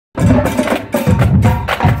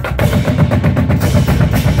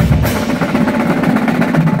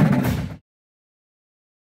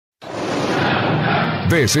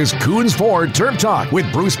This is Coons Ford Terp Talk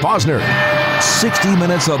with Bruce Posner. 60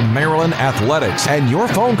 minutes of Maryland athletics and your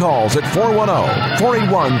phone calls at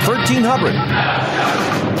 410-481-1300.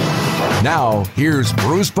 Now, here's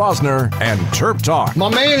Bruce Posner and Terp Talk.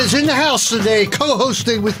 My man is in the house today,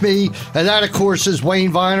 co-hosting with me, and that, of course, is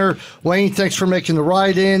Wayne Viner. Wayne, thanks for making the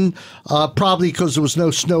ride in, probably because there was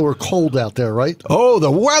no snow or cold out there, right? Oh,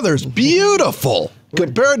 the weather's beautiful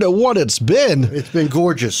compared to what it's been. It's been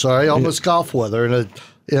gorgeous, all right? Almost golf weather in a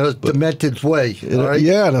demented way, all right?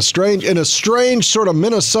 Yeah, in a strange sort of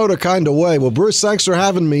Minnesota kind of way. Well, Bruce, thanks for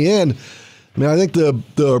having me in. I mean, I think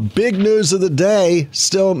the big news of the day,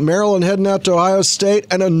 still Maryland heading out to Ohio State,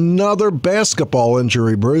 and another basketball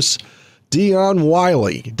injury, Bruce. Dion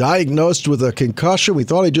Wiley, diagnosed with a concussion. We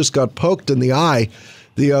thought he just got poked in the eye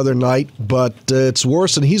the other night, but it's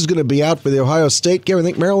worse, and he's going to be out for the Ohio State game. I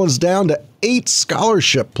think Maryland's down to 8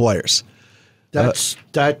 scholarship players. That's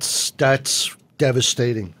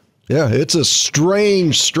devastating. Yeah, it's a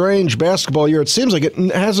strange basketball year. It seems like it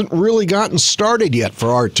hasn't really gotten started yet for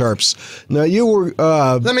our Terps. Now, you were...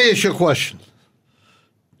 Let me ask you a question.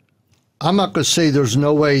 I'm not going to say there's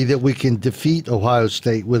no way that we can defeat Ohio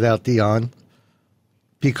State without Dion,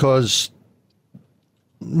 because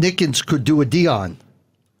Nickens could do a Dion.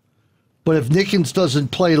 But if Nickens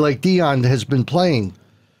doesn't play like Dion has been playing,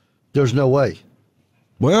 there's no way.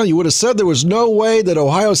 Well, you would have said there was no way that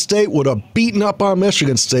Ohio State would have beaten up on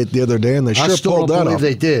Michigan State the other day, and they sure pulled that off. I still don't believe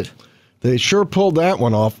they did. They sure pulled that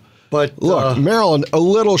one off. But look, Maryland, a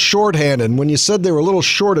little shorthanded. When you said they were a little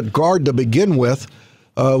short at guard to begin with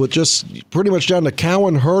just pretty much down to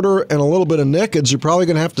Cowan, Herter, and a little bit of Nickens, you're probably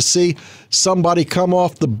going to have to see somebody come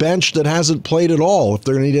off the bench that hasn't played at all if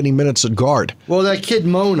they're going to need any minutes at guard. Well, that kid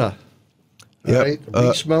Mona. Yeah, right?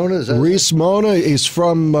 Reese Mona, is that Reese Mona, he's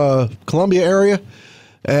from Columbia area.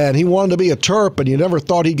 And he wanted to be a Terp, and you never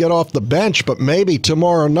thought he'd get off the bench, but maybe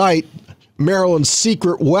tomorrow night, Maryland's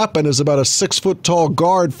secret weapon is about a 6-foot-tall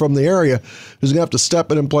guard from the area who's going to have to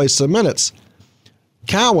step in and play some minutes.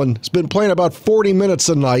 Cowan has been playing about 40 minutes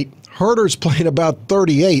a night. Herter's playing about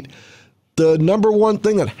 38. The number one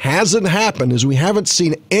thing that hasn't happened is we haven't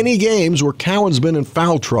seen any games where Cowan's been in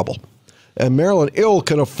foul trouble. And Maryland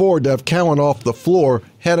can afford to have Cowan off the floor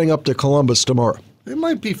heading up to Columbus tomorrow. They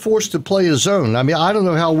might be forced to play a zone. I mean, I don't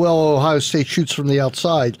know how well Ohio State shoots from the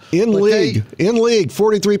outside. In league,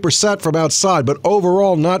 43% from outside, but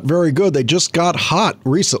overall not very good. They just got hot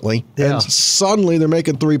recently, and suddenly they're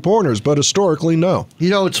making three-pointers, but historically, no.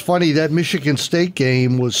 You know, it's funny, that Michigan State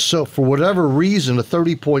game was so, for whatever reason, a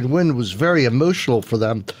 30-point win was very emotional for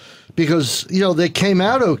them because, you know, they came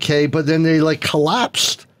out okay, but then they,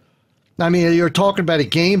 collapsed. I mean, you're talking about a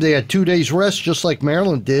game. They had 2 days rest, just like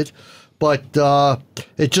Maryland did. But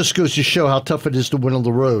it just goes to show how tough it is to win on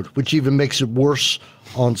the road, which even makes it worse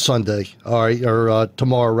on Sunday, or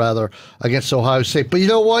tomorrow, rather, against Ohio State. But you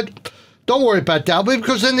know what? Don't worry about that,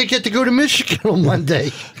 because then they get to go to Michigan on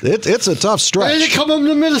Monday. It's a tough stretch. And then they come up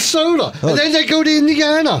to Minnesota, and then they go to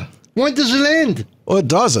Indiana. When does it end? Well, it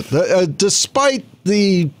doesn't. Despite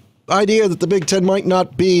the idea that the Big Ten might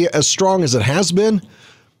not be as strong as it has been,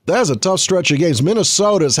 that's a tough stretch of games.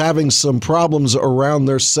 Minnesota's having some problems around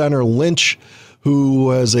their center, Lynch,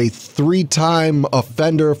 who is a 3-time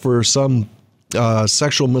offender for some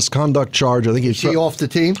sexual misconduct charge. I think is he off the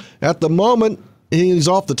team? At the moment, he's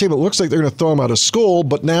off the team. It looks like they're going to throw him out of school,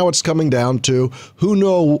 but now it's coming down to who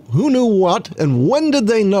knew what, and when did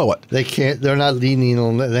they know it? They can't. They're not lenient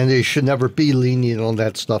on that, and they should never be lenient on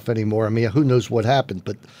that stuff anymore. I mean, who knows what happened?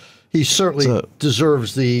 But he certainly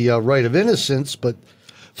deserves the right of innocence, but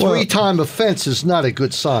 3-time offense is not a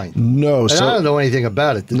good sign. No, and I don't know anything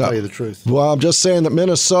about it, to tell you the truth. Well, I'm just saying that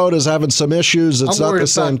Minnesota's having some issues. It's not the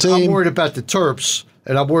same team. I'm worried about the Terps,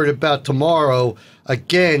 and I'm worried about tomorrow,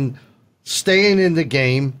 again, staying in the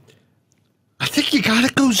game. I think you got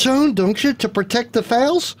to go zone, don't you, to protect the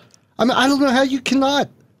fouls? I mean, I don't know how you cannot.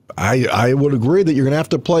 I would agree that you're going to have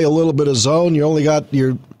to play a little bit of zone. You only got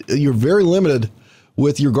you're very limited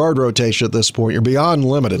with your guard rotation at this point. You're beyond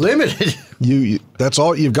limited. Limited? You that's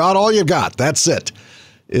all you've got. All you've got. That's it.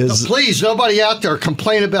 Please, nobody out there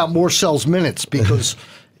complain about Morcell's minutes, because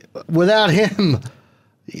without him,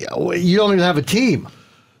 you don't even have a team.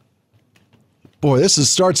 Boy, this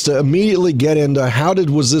starts to immediately get into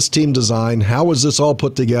was this team designed? How was this all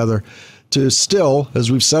put together? To still, as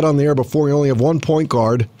we've said on the air before, you only have one point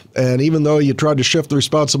guard. And even though you tried to shift the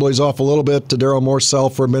responsibilities off a little bit to Daryl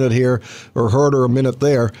Morcell for a minute here or Herter a minute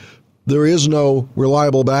there is no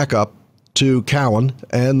reliable backup to Cowan,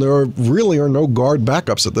 and there really are no guard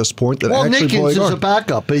backups at this point that actually Nickens play guard. is a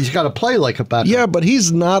backup, but he's got to play like a backup. Yeah, but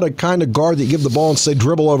he's not a kind of guard that you give the ball and say,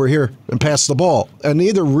 dribble over here and pass the ball. And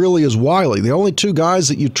neither really is Wiley. The only two guys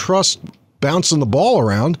that you trust bouncing the ball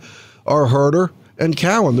around are Herter and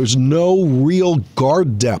Cowan. There's no real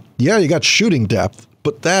guard depth. Yeah, you got shooting depth,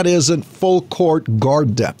 but that isn't full court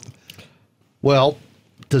guard depth. Well,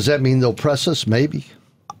 does that mean they'll press us? Maybe.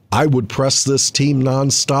 I would press this team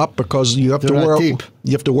nonstop because you have to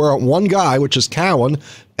wear out one guy, which is Cowan,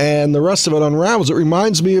 and the rest of it unravels. It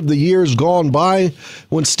reminds me of the years gone by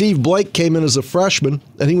when Steve Blake came in as a freshman,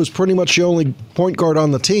 and he was pretty much the only point guard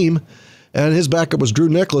on the team, and his backup was Drew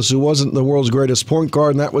Nicholas, who wasn't the world's greatest point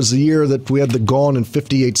guard, and that was the year that we had the gone in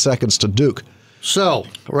 58 seconds to Duke. So,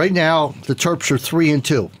 right now, the Terps are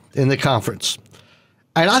 3-2 in the conference.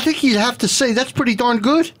 And I think you'd have to say that's pretty darn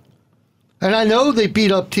good. And I know they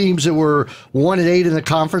beat up teams that were 1-8 in the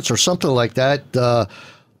conference or something like that.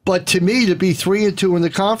 But to me, to be 3-2 in the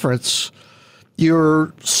conference,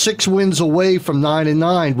 you're 6 wins away from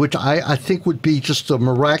 9-9, which I think would be just a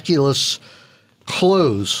miraculous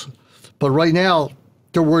close. But right now,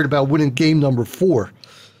 they're worried about winning game number 4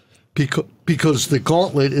 because the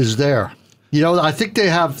gauntlet is there. You know, I think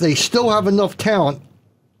they still have enough talent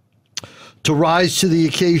to rise to the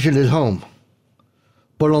occasion at home.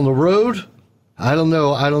 But on the road, I don't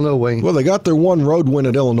know, Wayne. Well, they got their one road win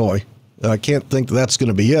at Illinois. I can't think that's going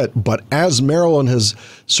to be it. But as Maryland has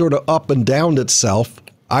sort of up and downed itself,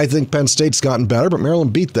 I think Penn State's gotten better, but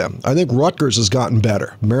Maryland beat them. I think Rutgers has gotten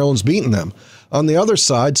better. Maryland's beaten them. On the other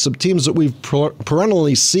side, some teams that we've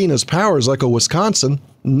perennially seen as powers, like a Wisconsin,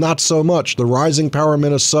 not so much. The rising power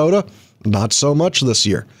Minnesota, not so much this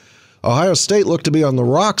year. Ohio State looked to be on the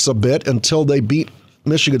rocks a bit until they beat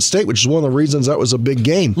Michigan State, which is one of the reasons that was a big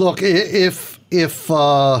game. Look, if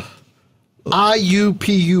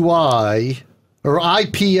IUPUI or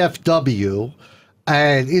IPFW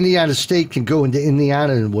and Indiana State can go into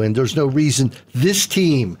Indiana and win, there's no reason this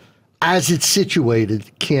team, as it's situated,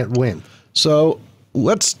 can't win. So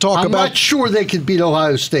let's talk I'm not sure they could beat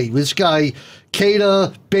Ohio State. This guy,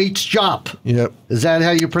 Keita Bates-Diop. Yep. Is that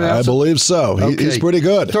how you pronounce it? I believe so. Okay. He's pretty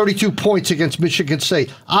good. 32 points against Michigan State.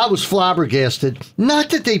 I was flabbergasted.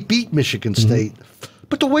 Not that they beat Michigan State,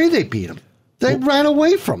 but the way they beat them. They ran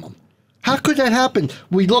away from them. How could that happen?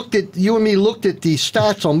 You and me looked at the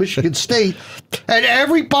stats on Michigan State, and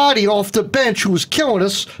everybody off the bench who was killing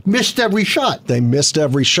us missed every shot. They missed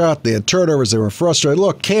every shot. They had turnovers. They were frustrated.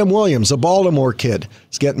 Look, Cam Williams, a Baltimore kid,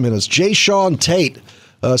 is getting minutes. Jayshawn Tate,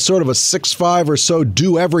 sort of a 6'5" or so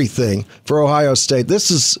do-everything for Ohio State.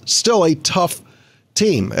 This is still a tough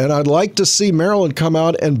team, and I'd like to see Maryland come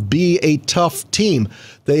out and be a tough team.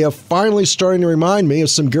 They are finally starting to remind me of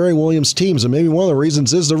some Gary Williams teams, and maybe one of the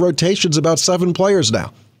reasons is the rotation's about 7 players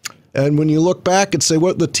now. And when you look back and say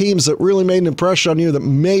what the teams that really made an impression on you that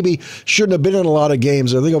maybe shouldn't have been in a lot of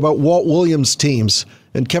games, I think about Walt Williams' teams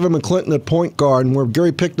and Kevin McClinton at point guard, and where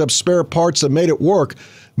Gary picked up spare parts and made it work.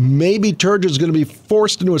 Maybe Turgeon's going to be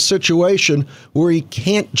forced into a situation where he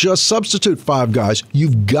can't just substitute 5 guys.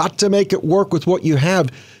 You've got to make it work with what you have.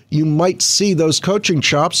 You might see those coaching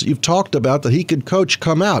chops that you've talked about that he could coach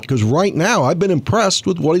come out, because right now I've been impressed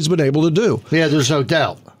with what he's been able to do. Yeah, there's no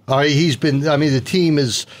doubt. The team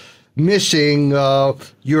is missing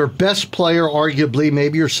your best player, arguably,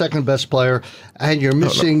 maybe your second best player, and you're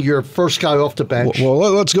missing your first guy off the bench. Well,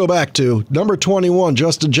 let's go back to number 21,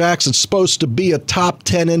 Justin Jackson's supposed to be a top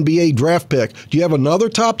 10 NBA draft pick. Do you have another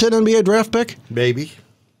top 10 NBA draft pick? Maybe.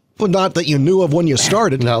 Well, not that you knew of when you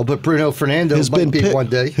started. No, but Bruno Fernando might be one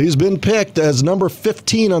day. He's been picked as number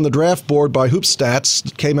 15 on the draft board by Hoop Stats.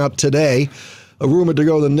 It came out today. A rumored to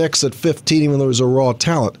go to the Knicks at 15, even though he's a raw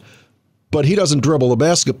talent. But he doesn't dribble the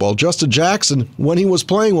basketball. Justin Jackson, when he was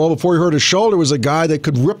playing well before he hurt his shoulder, was a guy that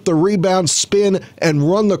could rip the rebound, spin,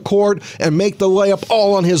 and run the court and make the layup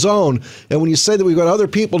all on his own. And when you say that we've got other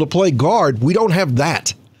people to play guard, we don't have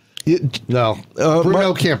that. No.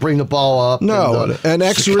 Bruno can't bring the ball up. No. And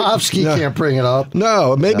Sikorsky can't bring it up.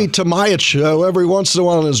 No. Maybe Tomajic, every once in a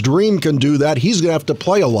while in his dream, can do that. He's going to have to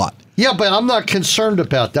play a lot. Yeah, but I'm not concerned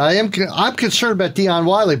about that. I'm concerned about Dion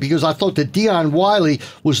Wiley because I thought that Dion Wiley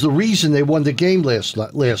was the reason they won the game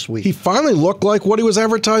last week. He finally looked like what he was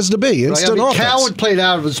advertised to be. Instant offense. Cowan played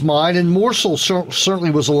out of his mind, and Morsel certainly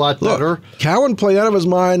was a lot better. Cowan played out of his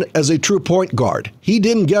mind as a true point guard. He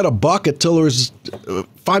didn't get a bucket till there was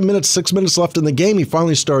 5 minutes, 6 minutes left in the game. He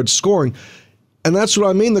finally started scoring. And that's what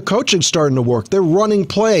I mean. The coaching's starting to work. They're running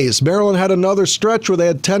plays. Maryland had another stretch where they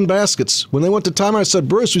had 10 baskets. When they went to time, I said,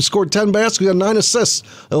 Bruce, we scored 10 baskets. We got 9 assists.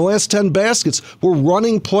 In the last 10 baskets, we're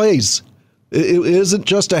running plays. It isn't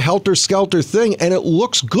just a helter-skelter thing, and it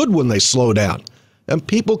looks good when they slow down. And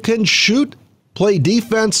people can shoot, play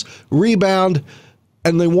defense, rebound,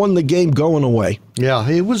 and they won the game going away. Yeah,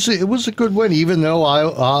 it was a good win, even though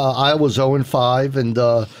I was 0-5, and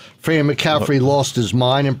Fran McCaffrey lost his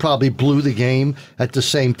mind and probably blew the game at the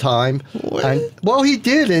same time. Well, he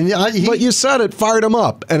did. But you said it fired him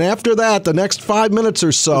up. And after that, the next 5 minutes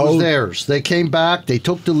or so, it was theirs. They came back. They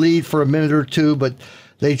took the lead for a minute or two, but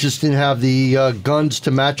they just didn't have the guns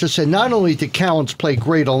to match us. And not only did Callens play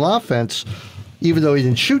great on offense, even though he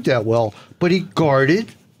didn't shoot that well, but he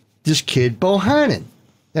guarded this kid, Bohannon.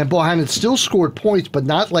 And Bohannon still scored points, but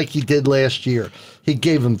not like he did last year. He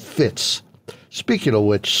gave him fits. Speaking of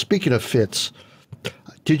which, speaking of fits,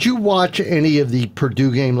 did you watch any of the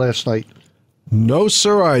Purdue game last night? No,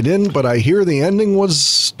 sir, I didn't, but I hear the ending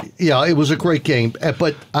was... Yeah, it was a great game.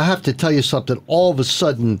 But I have to tell you something. All of a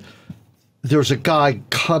sudden, there's a guy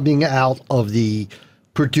coming out of the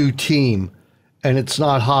Purdue team, and it's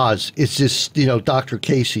not Haas. It's this, Dr.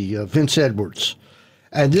 Casey, Vince Edwards.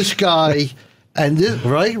 And this guy... And this,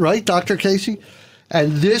 right, Dr. Casey?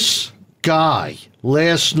 And this guy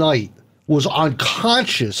last night was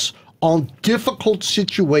unconscious on difficult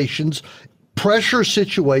situations, pressure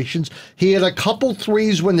situations. He had a couple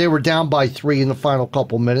threes when they were down by 3 in the final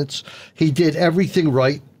couple minutes. He did everything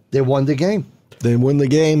right. They won the game. They win the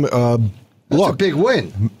game. That's a big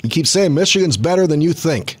win. You keep saying Michigan's better than you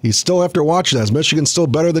think. You still after watching that. Is Michigan still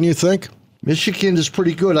better than you think? Michigan is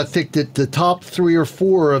pretty good. I think that the top 3 or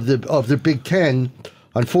 4 of the Big Ten,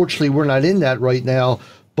 unfortunately, we're not in that right now.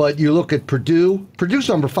 But you look at Purdue. Purdue's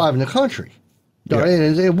number 5 in the country, yeah.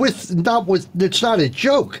 And it's not a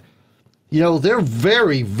joke. They're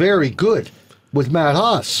very, very good with Matt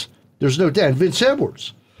Haas. There's no doubt. And Vince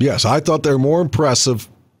Edwards. Yes, I thought they were more impressive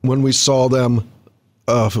when we saw them.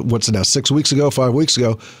 6 weeks ago, 5 weeks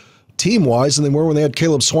ago. Team-wise than they were when they had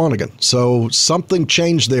Caleb Swanigan. So something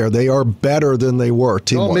changed there. They are better than they were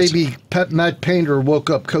team-wise. Well, maybe Matt Painter woke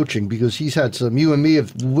up coaching because he's had you and me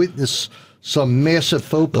have witnessed some massive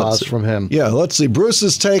faux pas from him. Yeah, let's see.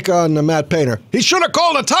 Bruce's take on Matt Painter. He should have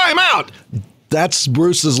called a timeout. That's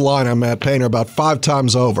Bruce's line on Matt Painter about 5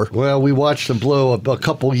 times over. Well, we watched him blow a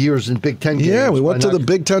couple years in Big Ten games. Yeah, we went to the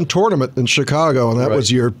Big Ten tournament in Chicago, and that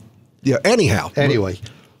was your... Yeah, anyhow. Anyway,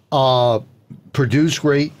 Purdue's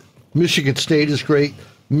great. Michigan State is great.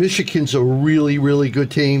 Michigan's a really, really good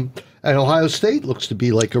team. And Ohio State looks to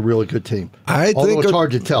be like a really good team. Although it's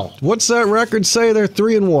hard to tell. What's that record say? They're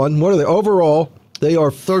 3-1. What are they? Overall, they are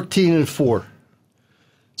 13-4.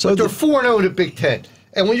 So but they're 4-0 in the Big Ten.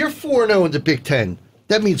 And when you're 4-0 in the Big Ten,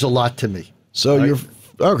 that means a lot to me. So right? You're...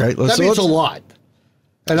 Okay. That means a lot.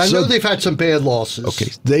 And I know they've had some bad losses.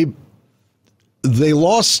 Okay. They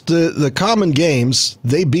lost the common games.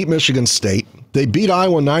 They beat Michigan State. They beat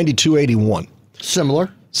Iowa 92-81. Similar.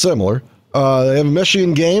 They have a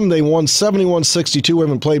Michigan game. They won 71-62. We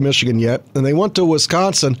haven't played Michigan yet. And they went to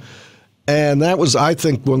Wisconsin, and that was, I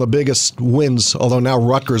think, one of the biggest wins, although now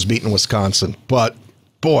Rutgers beating Wisconsin. But,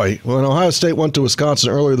 boy, when Ohio State went to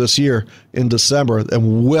Wisconsin earlier this year in December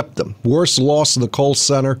and whipped them, worst loss in the Kohl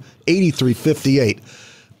Center, 83-58.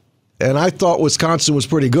 And I thought Wisconsin was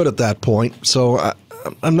pretty good at that point, so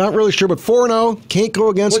I'm not really sure, but 4-0, can't go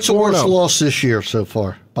against 4-0. What's the worst loss this year so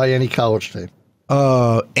far by any college team?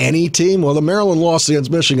 Any team? Well, the Maryland loss against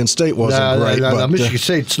Michigan State wasn't great. No, Michigan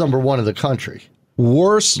State's number 1 in the country.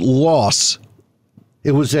 Worst loss?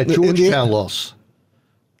 It was that Georgetown loss.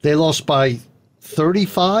 They lost by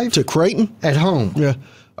 35? To Creighton? At home. Yeah.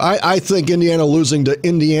 I think Indiana losing to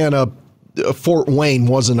Indiana Fort Wayne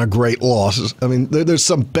wasn't a great loss. I mean, there's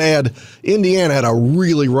some bad... Indiana had a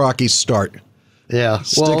really rocky start. Yeah,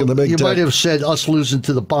 you might have said us losing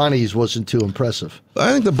to the Bonnies wasn't too impressive.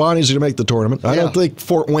 I think the Bonnies are going to make the tournament. I don't think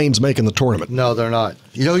Fort Wayne's making the tournament. No, they're not.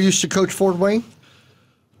 You know who used to coach Fort Wayne?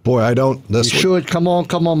 Boy, I don't. You should. Come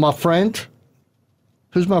on, my friend.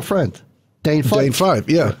 Who's my friend? Dane Fife. Dane Fife,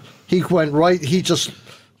 yeah. He just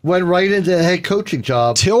went right into the head coaching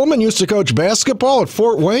job. Tillman used to coach basketball at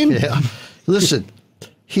Fort Wayne? Yeah. Listen,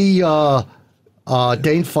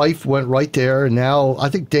 Dane Fife went right there, and now I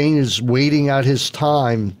think Dane is waiting out his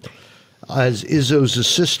time as Izzo's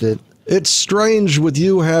assistant. It's strange with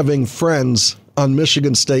you having friends on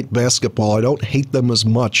Michigan State basketball. I don't hate them as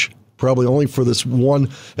much, probably only for this one.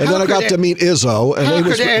 And then I got to meet Izzo. And how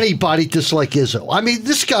could anybody dislike Izzo? I mean,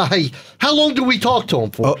 this guy, how long did we talk to him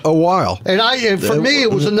for? A while. And for me,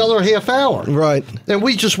 it was another half hour. Right. And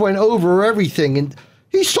we just went over everything, and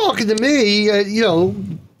he's talking to me,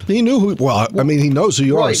 He knew who. Well, I mean, he knows who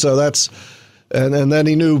you are. So that's, and then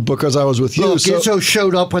he knew because I was with you. Look, Izzo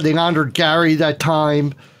showed up when they honored Gary that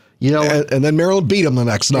time. You know, and then Maryland beat them the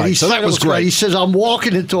next night. So that was great. He says, I'm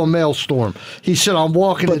walking into a maelstrom. He said, I'm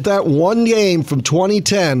walking But that one game from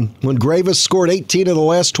 2010 when Gravis scored 18 of the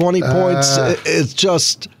last 20 points, it's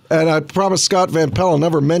just... And I promised Scott Van Pelt I'll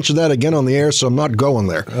never mention that again on the air, so I'm not going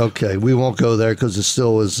there. Okay, we won't go there because it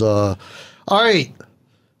still is... All right,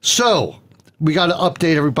 so we got to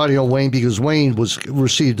update everybody on Wayne because Wayne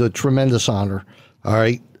received a tremendous honor. All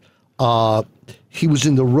right, he was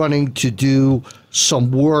in the running to do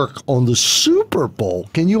some work on the Super Bowl.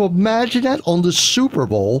 Can you imagine that? On the Super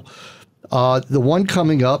Bowl, the one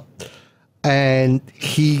coming up, and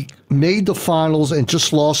he made the finals and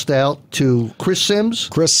just lost out to Chris Sims.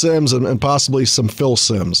 Chris Sims and possibly some Phil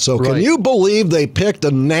Sims. So Right. Can you believe they picked a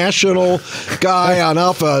national guy on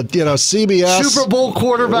off CBS? Super Bowl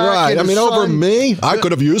quarterback. Right. and I mean, his over son- me, I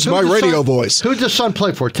could have used my radio voice. Who'd the son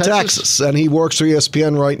play for? Texas, and he works for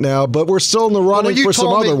ESPN right now, but we're still in the running for some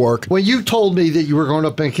other work. When you told me that you were going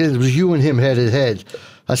up and it was you and him head to head,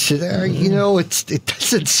 I said, it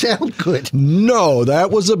doesn't sound good. No,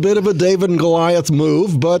 that was a bit of a David and Goliath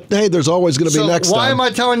move, but hey, there's always going to be next time. Why am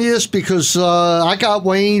I telling you this? Because I got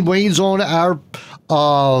Wayne. Wayne's on our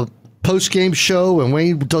post-game show, and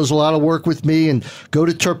Wayne does a lot of work with me. And go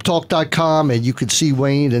to TerpTalk.com, and you can see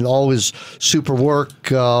Wayne and all his super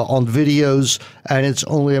work on videos. And it's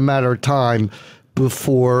only a matter of time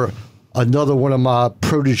before another one of my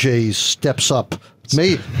proteges steps up.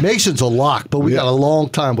 Mason's a lock, but we got a long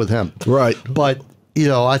time with him. Right. But,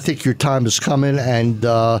 I think your time is coming,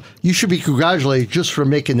 and you should be congratulated just for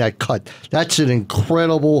making that cut. That's an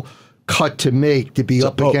incredible cut to make, to be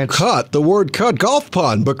up against. Cut. The word cut, golf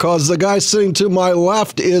pun, because the guy sitting to my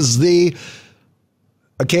left is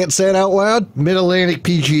I can't say it out loud. Mid-Atlantic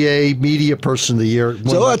PGA Media Person of the Year.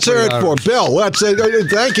 So let's hear it for Bill. Let's say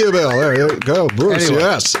thank you, Bill. There you go, Bruce.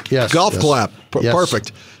 Anyway, yes. Golf clap. Yes.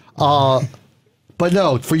 Perfect. But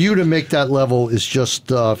no, for you to make that level is just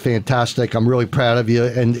fantastic. I'm really proud of you,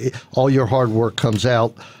 and all your hard work comes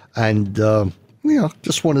out. And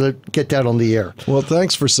just wanted to get that on the air. Well,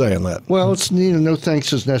 thanks for saying that. Well, it's no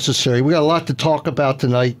thanks is necessary. We got a lot to talk about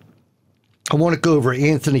tonight. I want to go over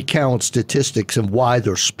Anthony Cowan's statistics and why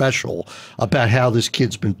they're special about how this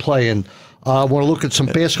kid's been playing. I want to look at some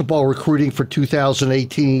basketball recruiting for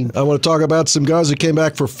 2018. I want to talk about some guys who came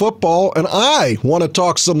back for football, and I want to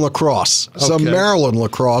talk some lacrosse, some Maryland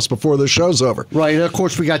lacrosse before the show's over. Right, and of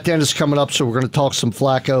course we got Dennis coming up, so we're going to talk some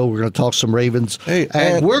Flacco, we're going to talk some Ravens,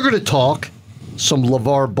 and we're going to talk some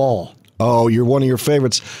LeVar Ball. Oh, you're one of your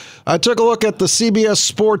favorites. I took a look at the CBS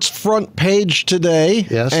Sports front page today,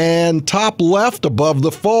 yes, and top left above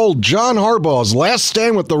the fold, John Harbaugh's last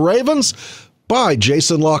stand with the Ravens by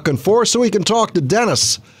Jason Lockenfor, so we can talk to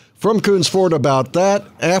Dennis from Coonsford about that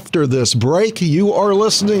after this break. You are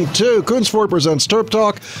listening to Coonsford Presents Terp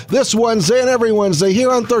Talk this Wednesday and every Wednesday here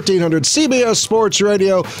on 1300 CBS Sports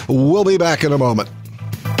Radio. We'll be back in a moment.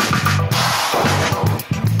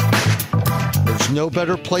 There's no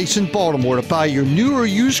better place in Baltimore to buy your new or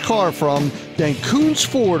used car from than Coons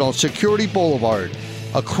Ford on Security Boulevard,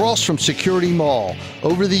 across from Security Mall.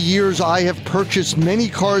 Over the years, I have purchased many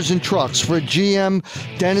cars and trucks for GM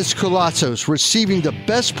Dennis Colatzos, receiving the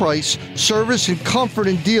best price, service, and comfort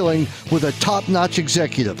in dealing with a top-notch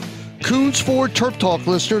executive. Coons Ford Terp Talk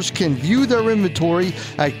listeners can view their inventory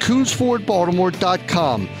at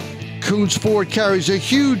CoonsFordBaltimore.com. Coons Ford carries a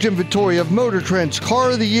huge inventory of Motor Trend's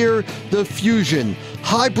Car of the Year, the Fusion,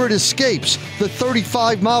 Hybrid Escapes, the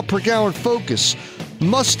 35-mile-per-gallon Focus,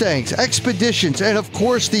 Mustangs, Expeditions, and of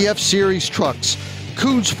course the F-Series trucks.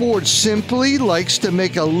 Coons Ford simply likes to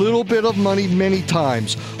make a little bit of money many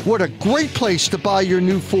times. What a great place to buy your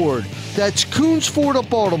new Ford. That's Coons Ford of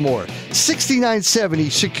Baltimore, 6970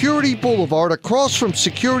 Security Boulevard, across from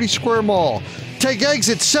Security Square Mall. Take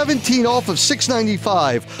exit 17 off of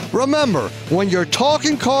 695. Remember, when you're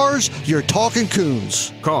talking cars, you're talking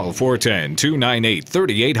Coons. Call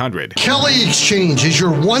 410-298-3800. Kelly Exchange is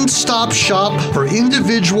your one-stop shop for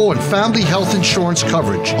individual and family health insurance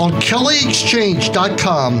coverage. On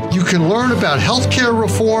kellyexchange.com, you can learn about healthcare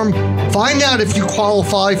reform, find out if you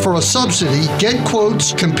qualify for a subsidy, get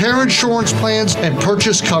quotes, compare insurance plans, and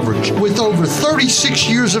purchase coverage. With over 36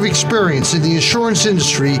 years of experience in the insurance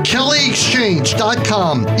industry, kellyexchange.com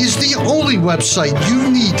is the only website you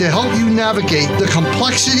need to help you navigate the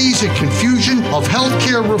complexities and confusion of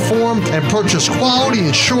healthcare reform and purchase quality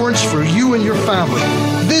insurance for you and your family.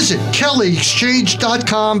 Visit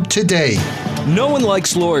kellyexchange.com today. No one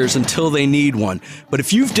likes lawyers until they need one. But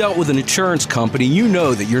if you've dealt with an insurance company, you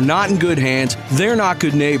know that you're not in good hands, they're not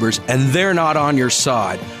good neighbors, and they're not on your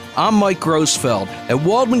side. I'm Mike Grossfeld. At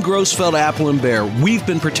Waldman Grossfeld Apple & Bear, we've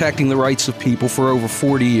been protecting the rights of people for over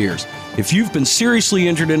 40 years. If you've been seriously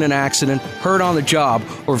injured in an accident, hurt on the job,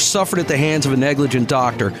 or have suffered at the hands of a negligent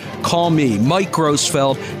doctor, call me, Mike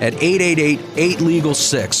Grossfeld, at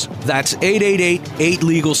 888-8-LEGAL-6. That's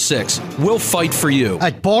 888-8-LEGAL-6. We'll fight for you.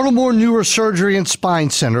 At Baltimore Neurosurgery and Spine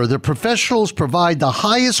Center, the professionals provide the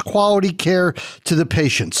highest quality care to the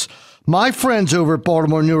patients. My friends over at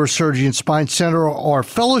Baltimore Neurosurgery and Spine Center are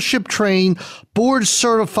fellowship-trained,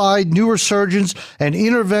 board-certified neurosurgeons and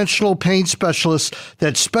interventional pain specialists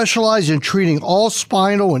that specialize in treating all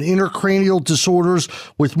spinal and intracranial disorders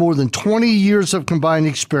with more than 20 years of combined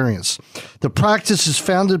experience. The practice is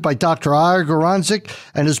founded by Dr. Ira Goranczyk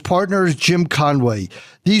and his partner is Jim Conway.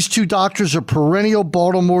 These two doctors are perennial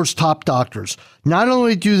Baltimore's top doctors. Not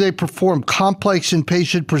only do they perform complex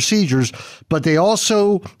inpatient procedures, but they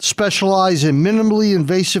also specialize in minimally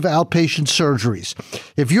invasive outpatient surgeries.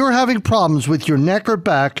 If you're having problems with your neck or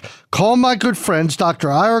back, call my good friends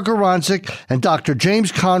Dr. Ira Goranczyk and Dr.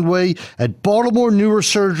 James Conway at Baltimore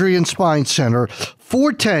Neurosurgery and Spine Center,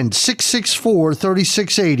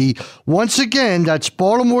 410-664-3680. Once again, that's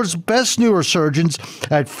Baltimore's best neurosurgeons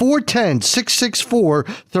at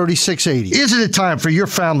 410-664-3680. Isn't it time for your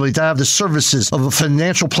family to have the services of a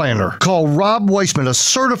financial planner? Call Rob Weissman, a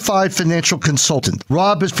certified financial consultant.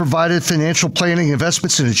 Rob has provided financial planning,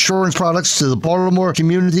 investments, and insurance products to the Baltimore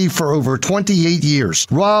community for over 28 years.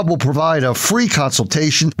 Rob will provide a free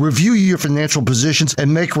consultation, review your financial positions,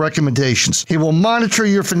 and make recommendations. He will monitor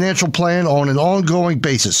your financial plan on an ongoing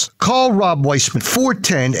basis. Call Rob Weissman,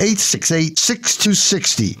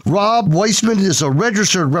 410-868-6260. Rob Weissman is a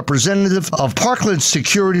registered representative of Parkland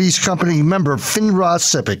Securities Company, member FINRA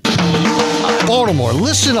SIPC. Baltimore,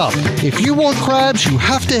 listen up. If you want crabs, you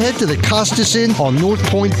have to head to the Costas Inn on North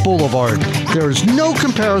Point Boulevard. There is no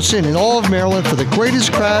comparison in all of Maryland for the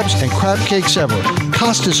greatest crabs and crab cakes ever.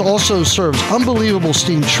 Costas also serves unbelievable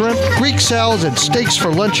steamed shrimp, Greek salads, and steaks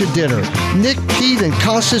for lunch and dinner. Nick, Pete, and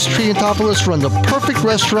Costas Triantopoulos run the perfect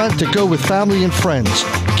restaurant to go with family and friends.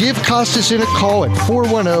 Give Costas Inn a call at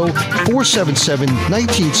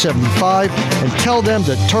 410-477-1975 and tell them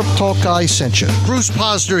that TerpTalk guy sent you. Bruce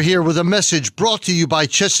Posner here with a message brought to you by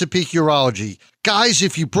Chesapeake Urology. Guys,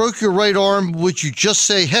 if you broke your right arm, would you just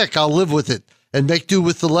say, heck, I'll live with it, and make do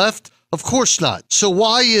with the left? Of course not. So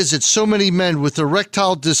why is it so many men with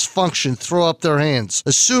erectile dysfunction throw up their hands,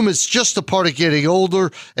 assume it's just a part of getting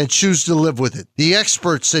older, and choose to live with it? The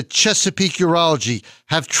experts at Chesapeake Urology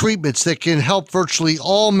have treatments that can help virtually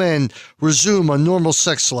all men resume a normal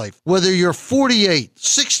sex life. Whether you're 48,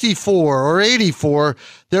 64, or 84,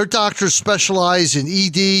 their doctors specialize in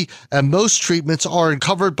ED, and most treatments are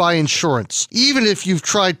covered by insurance. Even if you've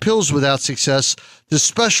tried pills without success, the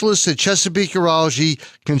specialists at Chesapeake Urology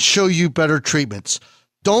can show you better treatments.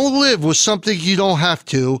 Don't live with something you don't have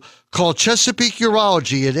to. Call Chesapeake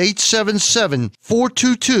Urology at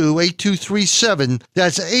 877-422-8237.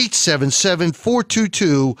 That's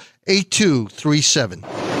 877-422-8237.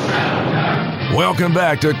 Welcome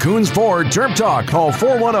back to Coons Ford Terp Talk. Call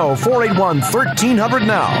 410-481-1300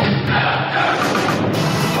 now.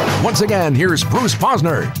 Once again, here's Bruce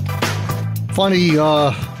Posner. Funny,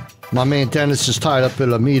 my man Dennis is tied up at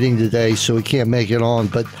a meeting today, so he can't make it on.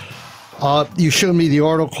 But you showed me the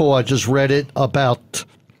article. I just read it about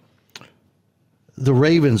the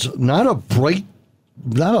Ravens. Not a bright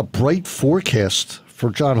forecast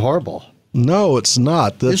for John Harbaugh. No, it's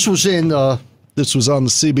not. This was on the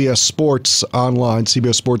CBS Sports online,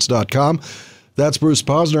 cbssports.com. That's Bruce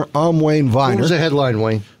Posner. I'm Wayne Viner. What was the headline,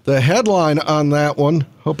 Wayne? The headline on that one,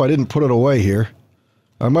 hope I didn't put it away here.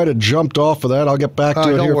 I might have jumped off of that. I'll get back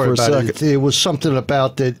to it here for a second. It was something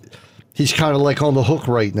about that he's kind of like on the hook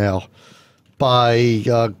right now by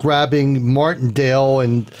grabbing Martindale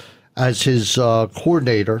and as his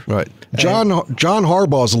coordinator. Right. John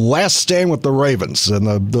Harbaugh's last stand with the Ravens, and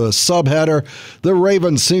the subheader, the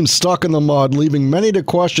Ravens seem stuck in the mud, leaving many to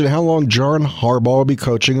question how long John Harbaugh will be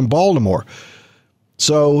coaching in Baltimore.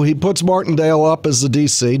 So he puts Martindale up as the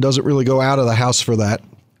DC, doesn't really go out of the house for that.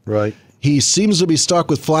 Right. He seems to be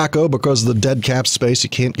stuck with Flacco because of the dead cap space. You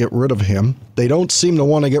can't get rid of him. They don't seem to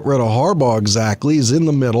want to get rid of Harbaugh exactly. He's in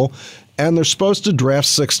the middle, and they're supposed to draft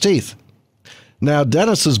 16th. Now,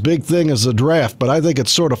 Dennis's big thing is the draft, but I think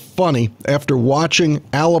it's sort of funny after watching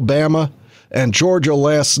Alabama and Georgia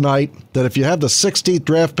last night that if you have the 16th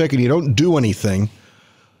draft pick and you don't do anything,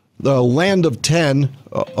 the Land of 10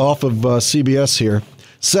 off of CBS here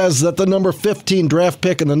says that the number 15 draft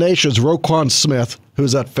pick in the nation is Roquan Smith,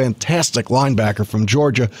 who's that fantastic linebacker from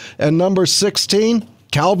Georgia, and number 16,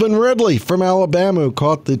 Calvin Ridley from Alabama, who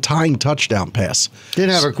caught the tying touchdown pass.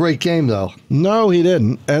 Didn't have a great game, though. No, he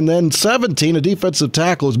didn't. And then 17, a defensive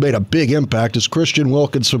tackle has made a big impact, is Christian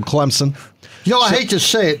Wilkins from Clemson. You know, I hate to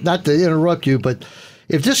say it, not to interrupt you, but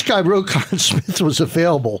if this guy, Roquan Smith, was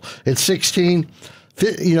available at 16,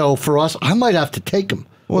 for us, I might have to take him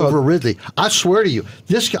over Ridley. I swear to you,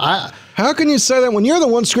 this guy. How can you say that when you're the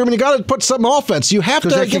one screaming? You got to put some offense. You have to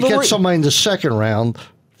give Because they can get somebody in the second round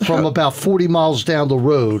from about 40 miles down the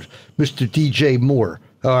road, Mr. DJ Moore.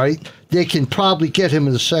 All right? They can probably get him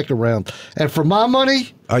in the second round. And for my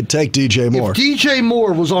money, I'd take DJ Moore. If DJ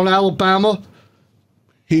Moore was on Alabama,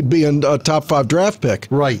 he'd be a top 5 draft pick.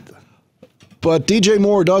 Right. But DJ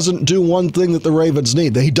Moore doesn't do one thing that the Ravens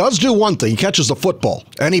need. He does do one thing. He catches the football,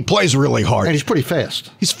 and he plays really hard. And he's pretty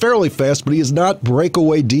fast. He's fairly fast, but he is not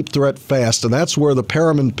breakaway deep threat fast, and that's where the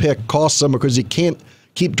Perriman pick costs him because you can't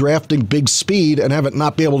keep drafting big speed and have it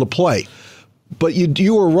not be able to play. But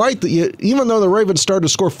you were right that even though the Ravens started to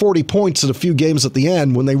score 40 points in a few games at the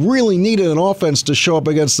end, when they really needed an offense to show up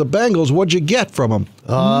against the Bengals, what'd you get from them?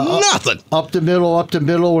 Nothing. Up the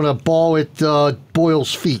middle, and a ball at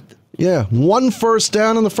Boyle's feet. Yeah, 1 first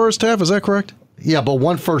down in the first half. Is that correct? Yeah, but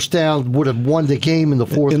 1 first down would have won the game in the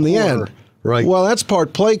fourth in the quarter. end. Right. Well, that's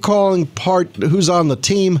part play calling, part who's on the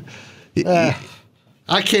team.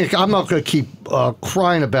 I can't. I'm not going to keep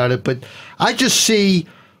crying about it, but I just see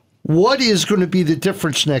what is going to be the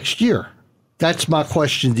difference next year. That's my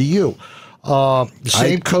question to you. The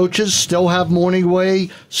same coaches still have Morningway,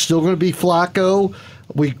 still going to be Flacco.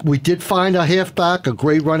 We did find a halfback, a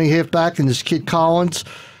great running halfback, in this kid Collins.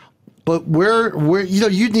 But where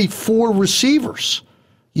you need 4 receivers.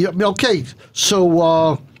 Okay,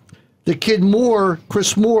 so the kid Moore,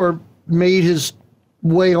 Chris Moore, made his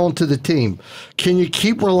way onto the team. Can you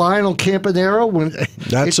keep relying on Campanaro when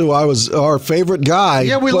that's who I was our favorite guy?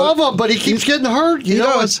 Yeah, we love him, but he keeps getting hurt. He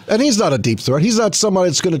does, and he's not a deep threat. He's not somebody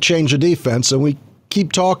that's going to change a defense. And we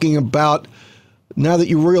keep talking about, now that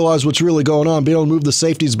you realize what's really going on, being able to move the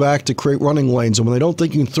safeties back to create running lanes. And when they don't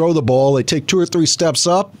think you can throw the ball, they take 2 or 3 steps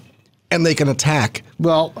up, and they can attack.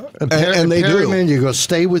 Well, and they Perryman, do. You're going to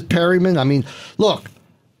stay with Perryman. I mean, look,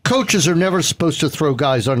 coaches are never supposed to throw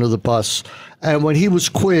guys under the bus. And when he was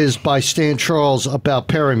quizzed by Stan Charles about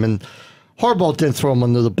Perryman, Harbaugh didn't throw him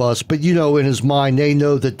under the bus. But, in his mind, they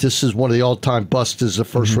know that this is one of the all-time busts as a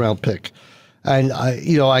first-round pick. And,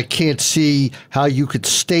 I can't see how you could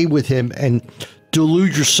stay with him and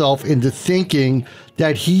delude yourself into thinking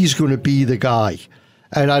that he's going to be the guy.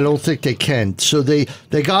 And I don't think they can. So they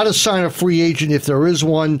got to sign a free agent if there is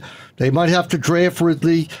one. They might have to draft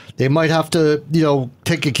Ridley. They might have to,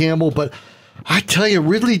 take a gamble. But I tell you,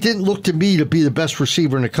 Ridley didn't look to me to be the best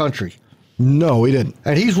receiver in the country. No, he didn't.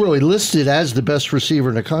 And he's really listed as the best receiver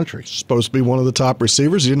in the country. Supposed to be one of the top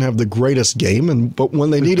receivers. He didn't have the greatest game, but when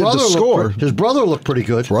they needed to score, his brother looked pretty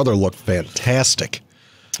good. Brother looked fantastic.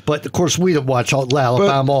 But, of course, we didn't watch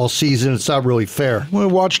Alabama all season. It's not really fair. Well, I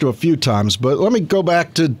watched him a few times, but let me go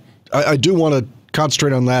back to – I do want to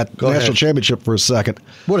concentrate on that national championship for a second.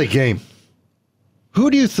 What a game. Who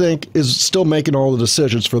do you think is still making all the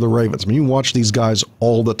decisions for the Ravens? I mean, you watch these guys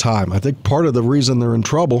all the time. I think part of the reason they're in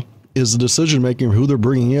trouble is the decision-making of who they're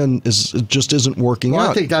bringing in just isn't working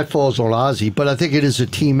out. I think that falls on Ozzie, but I think it is a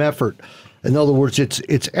team effort. In other words,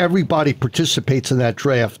 it's everybody participates in that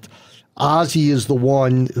draft. Ozzie is the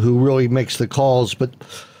one who really makes the calls. But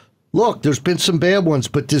look, there's been some bad ones,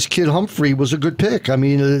 but this kid Humphrey was a good pick. I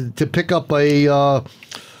mean, to pick up a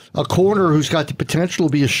corner who's got the potential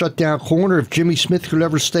to be a shutdown corner, if Jimmy Smith could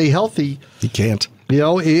ever stay healthy. He can't.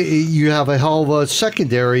 You have a hell of a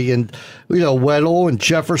secondary, and Weddle and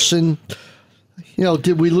Jefferson.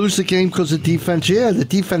 Did we lose the game because of defense? Yeah, the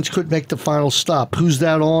defense couldn't make the final stop. Who's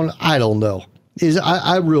that on? I don't know.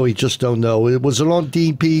 I really just don't know. Was it on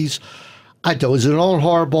DPs? I don't. Is it on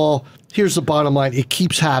Harbaugh? Here's the bottom line. It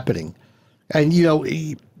keeps happening. And,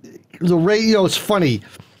 it's funny.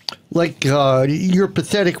 Like your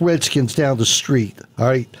pathetic Redskins down the street, all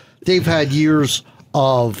right? They've had years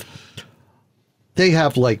of, they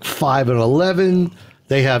have like 5-11.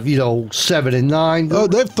 They have, 7-9. Oh,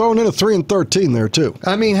 they've thrown in a 3-13 there, too.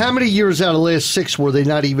 I mean, how many years out of the last 6 were they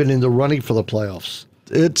not even in the running for the playoffs?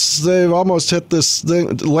 They've almost hit this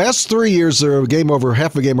thing. The last 3 years, they're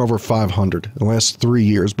half a game over 500. The last 3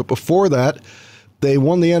 years, but before that, they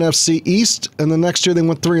won the NFC East, and the next year they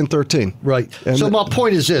went 3-13. Right. And so my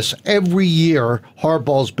point is this: every year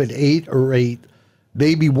Harbaugh's been 8-8,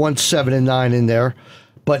 maybe 7-9 in there,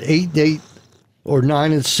 but 8-8 or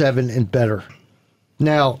 9-7 and better.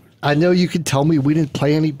 Now I know you can tell me we didn't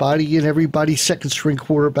play anybody and everybody's second string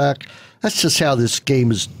quarterback. That's just how this game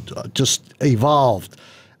has just evolved.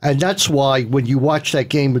 And that's why when you watch that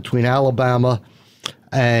game between Alabama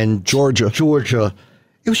and Georgia,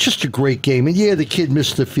 it was just a great game. And yeah, the kid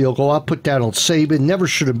missed the field goal. I put that on Saban. Never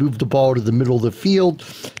should have moved the ball to the middle of the field.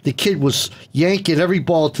 The kid was yanking every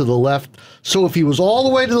ball to the left. So if he was all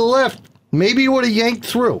the way to the left, maybe he would have yanked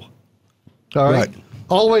through. All right?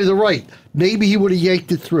 All the way to the right. Maybe he would have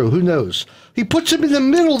yanked it through. Who knows? He puts him in the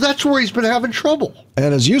middle. That's where he's been having trouble.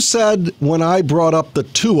 And as you said when I brought up the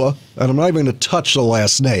Tua, and I'm not even going to touch the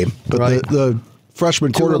last name, but the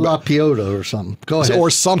freshman quarterback. Piota or something. Go ahead. Or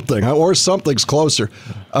something. Or something's closer.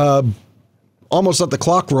 Almost let the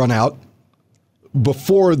clock run out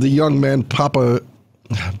before the young man, Papa.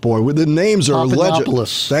 Boy, the names are legend.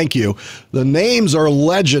 Thank you. The names are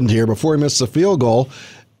legend here before he missed the field goal.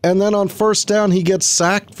 And then on first down, he gets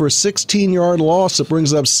sacked for a 16-yard loss. It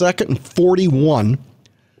brings up 2nd and 41.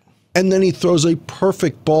 And then he throws a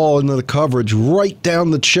perfect ball into the coverage right down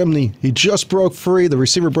the chimney. He just broke free. The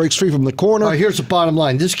receiver breaks free from the corner. All right, here's the bottom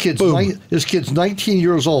line. This kid's 19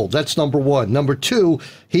 years old. That's number one. Number two,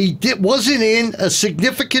 he wasn't in a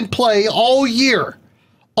significant play all year.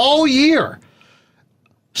 All year.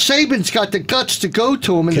 Saban's got the guts to go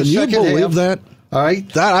to him in the second half. Can you believe that? All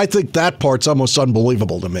right. I think that part's almost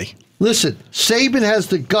unbelievable to me. Listen, Saban has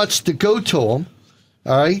the guts to go to him,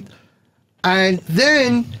 all right? And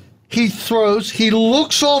then he throws, he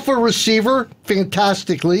looks off a receiver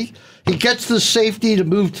fantastically. He gets the safety to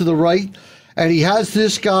move to the right, and he has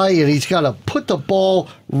this guy, and he's got to put the ball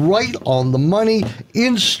right on the money,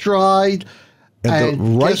 in stride. At the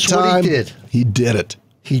right time, he did it.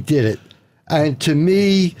 He did it. And to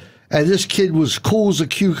me, and this kid was cool as a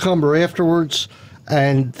cucumber afterwards,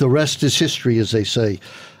 and the rest is history, as they say.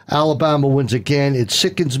 Alabama wins again. It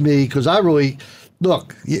sickens me because I really,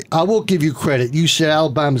 look, I will give you credit. You said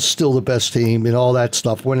Alabama's still the best team and all that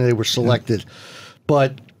stuff when they were selected.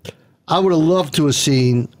 But I would have loved to have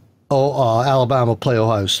seen Alabama play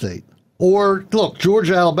Ohio State. Or, look,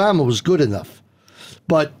 Georgia, Alabama was good enough.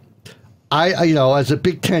 But I as a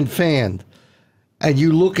Big Ten fan, and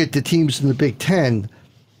you look at the teams in the Big Ten,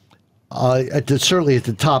 certainly at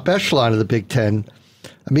the top echelon of the Big Ten,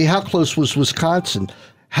 I mean, how close was Wisconsin?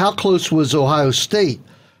 How close was Ohio State?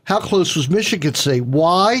 How close was Michigan State?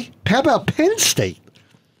 Why? How about Penn State?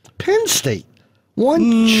 Penn State.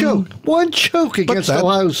 One choke against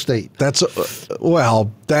Ohio State. It's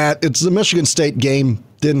the Michigan State game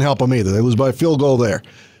didn't help them either. They lose by a field goal there.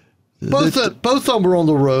 Both of them were on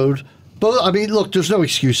the road. Look, there's no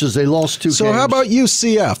excuses. They lost two games. So how about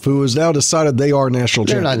UCF, who has now decided they are national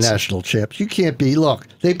champions? They're not national champs. You can't be. Look,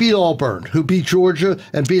 they beat Auburn, who beat Georgia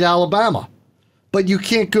and beat Alabama. But you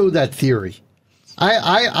can't go that theory.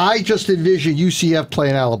 I just envision UCF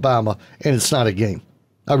playing Alabama, and it's not a game.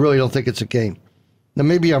 I really don't think it's a game. Now,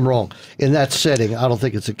 maybe I'm wrong. In that setting, I don't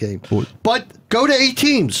think it's a game. But go to 8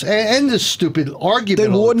 teams and end this stupid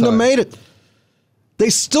argument. They wouldn't have made it.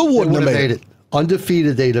 They still wouldn't have made it.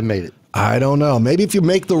 Undefeated, they'd have made it. I don't know. Maybe if you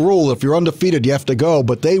make the rule, if you're undefeated, you have to go.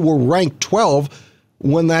 But they were ranked 12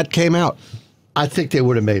 when that came out. I think they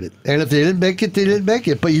would have made it. And if they didn't make it, they didn't make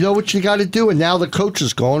it. But you know what you got to do? And now the coach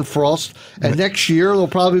is gone, Frost. And next year, they'll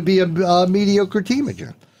probably be a mediocre team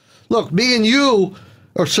again. Look, me and you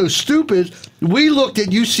are so stupid. We looked at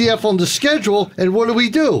UCF on the schedule, and what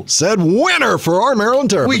do? Said winner for our Maryland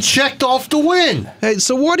Terps. We checked off the win. Hey,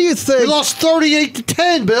 so what do you think? We lost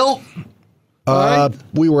 38-10, Bill. Right.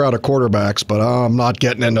 We were out of quarterbacks, but I'm not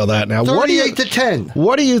getting into that now. 38-10.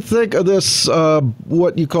 What do you think of this,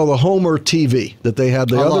 what you call the Homer TV that they had,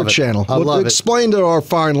 the other channel? I love it. Explain to our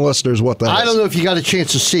fine listeners what that is. I don't know if you got a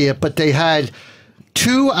chance to see it, but they had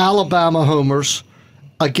 2 Alabama homers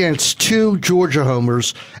against 2 Georgia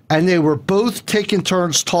homers, and they were both taking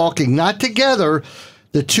turns talking, not together.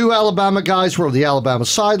 The 2 Alabama guys were on the Alabama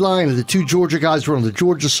sideline, and the 2 Georgia guys were on the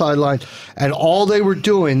Georgia sideline, and all they were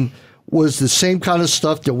doing was the same kind of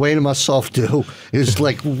stuff that Wayne and myself do, is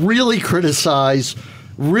like really criticize,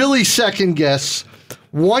 really second guess,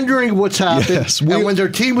 wondering what's happened. Yes, and when their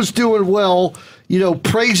team was doing well,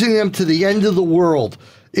 praising them to the end of the world.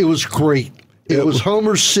 It was great. It was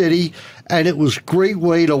Homer City, and it was a great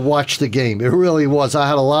way to watch the game. It really was. I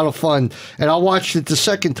had a lot of fun, and I watched it the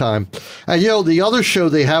second time. And, the other show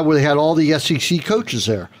they had where they had all the SEC coaches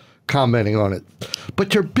there commenting on it.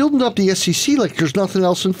 But they're building up the SEC like there's nothing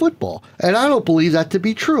else in football. And I don't believe that to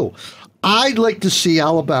be true. I'd like to see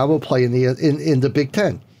Alabama play in the Big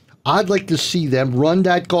Ten. I'd like to see them run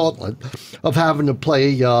that gauntlet of having to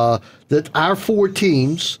play our 4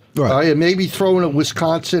 teams, right, and maybe throwing a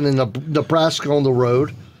Wisconsin and a Nebraska on the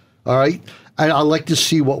road, all right? And I'd like to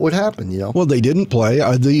see what would happen, Well, they didn't play.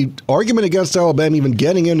 The argument against Alabama even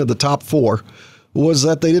getting into the top 4 was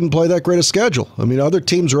that they didn't play that great a schedule. I mean, other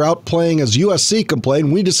teams were out playing, as USC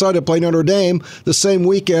complained. We decided to play Notre Dame the same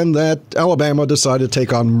weekend that Alabama decided to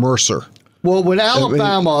take on Mercer. Well, when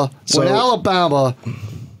Alabama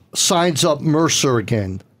signs up Mercer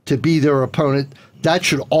again to be their opponent, that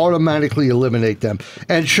should automatically eliminate them,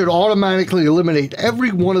 and should automatically eliminate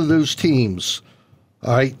every one of those teams,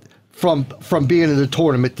 all right, from being in the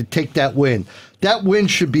tournament to take that win. That win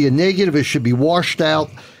should be a negative. It should be washed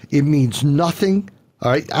out. It means nothing,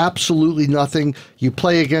 all right, absolutely nothing. You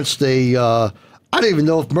play against I don't even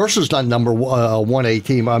know if Mercer's not number 1A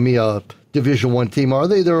team. I mean, a Division I team, are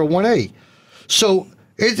they? They're a 1A. So,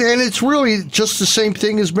 it's really just the same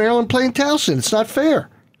thing as Maryland playing Towson. It's not fair.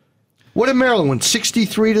 What did Maryland win,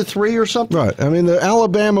 63-3 or something? Right. I mean, the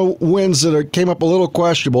Alabama wins that came up a little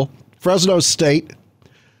questionable. Fresno State.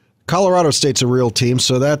 Colorado State's a real team,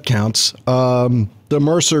 so that counts. The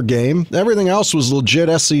Mercer game. Everything else was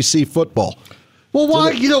legit SEC football. Well,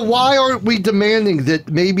 why aren't we demanding that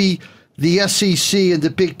maybe the SEC and the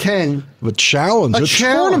Big Ten a challenge? A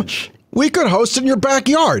challenge. We could host in your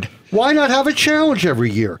backyard. Why not have a challenge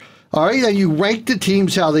every year? All right, and you rank the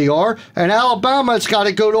teams how they are, and Alabama's got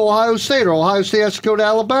to go to Ohio State, or Ohio State has to go to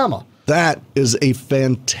Alabama. That is a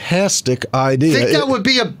fantastic idea. Think that would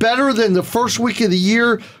be better than the first week of the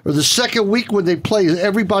year or the second week when they play?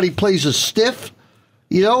 Everybody plays a stiff,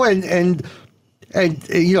 you know, and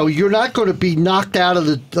you know you're not going to be knocked out of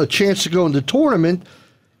the chance to go in the tournament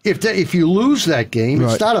if you lose that game.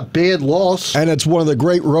 Right. It's not a bad loss, and it's one of the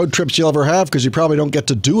great road trips you'll ever have because you probably don't get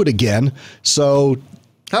to do it again. So.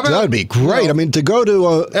 That would be great. You know, I mean, to go to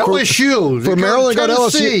LSU, for Maryland, go to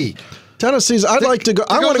LSU. Tennessee's. I'd like to go.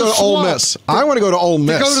 I want to go to Ole Miss. I want to go to Ole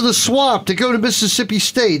Miss. To go to the Swamp. To go to Mississippi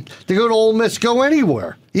State. To go to Ole Miss. Go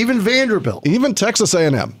anywhere. Even Vanderbilt. Even Texas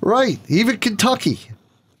A&M. Right. Even Kentucky.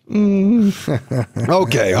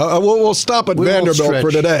 Okay. We'll stop at Vanderbilt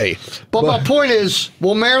for today. But my point is,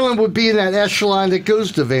 Maryland would be in that echelon that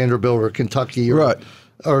goes to Vanderbilt or Kentucky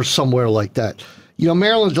or somewhere like that. You know,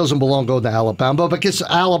 Maryland doesn't belong to Alabama, but I guess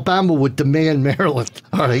Alabama would demand Maryland,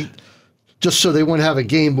 all right, just so they wouldn't have a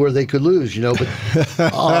game where they could lose, you know.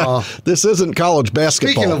 But this isn't college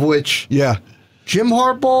basketball. Speaking of which, yeah, Jim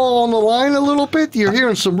Harbaugh on the line a little bit. You're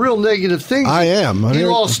hearing some real negative things. I am. He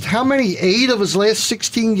lost how many? 8 of his last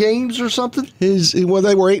 16 games or something? They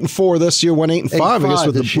were 8-4 this year, went 8-5,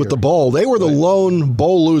 I guess, with the bowl. They were the lone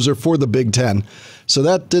bowl loser for the Big Ten, so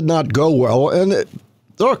that did not go well. And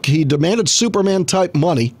look, he demanded Superman-type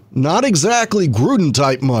money. Not exactly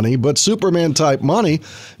Gruden-type money, but Superman-type money,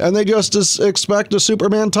 and they just expect a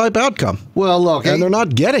Superman-type outcome. Well, look, and they're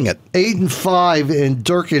not getting it. 8-5, and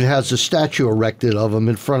Durkin has a statue erected of him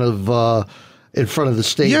in front of the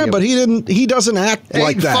stadium. Yeah, but he doesn't act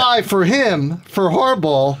like that. 8-5 for him, for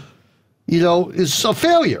Harbaugh, you know, is a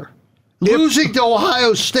failure. Losing to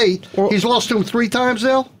Ohio State, he's lost to him 3 times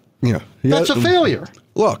now. Yeah, that's a failure.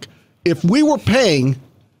 Look, if we were paying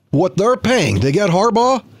what they're paying to get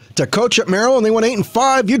Harbaugh to coach at Maryland, they went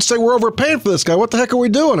 8-5, you'd say we're overpaying for this guy. What the heck are we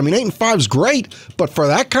doing? I mean, 8-5 is great, but for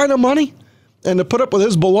that kind of money and to put up with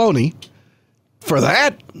his baloney, for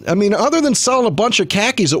that, I mean, other than selling a bunch of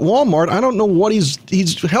khakis at Walmart, I don't know what he's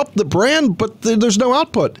helped the brand, but there's no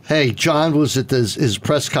output. Hey, John was at his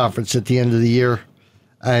press conference at the end of the year,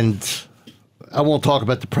 and I won't talk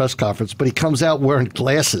about the press conference, but he comes out wearing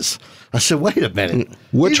glasses. I said, wait a minute.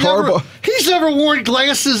 Harbaugh? He's never worn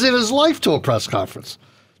glasses in his life to a press conference.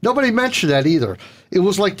 Nobody mentioned that either. It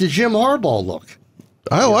was like the Jim Harbaugh look.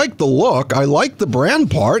 I like the look. I like the brand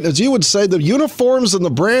part. As you would say, the uniforms and the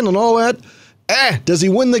brand and all that. Does he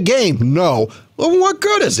win the game? No. Well, what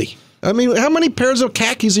good is he? I mean, how many pairs of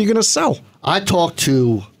khakis are you going to sell? I talked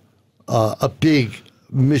to a big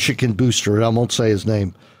Michigan booster, and I won't say his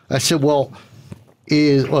name. I said, well,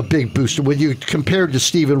 is a big booster. When you compared to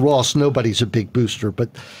Stephen Ross, nobody's a big booster, but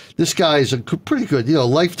this guy is a pretty good, you know,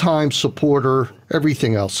 lifetime supporter,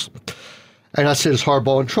 everything else. And I said, is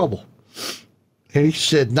Harbaugh in trouble? And he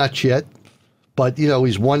said, not yet, but, you know,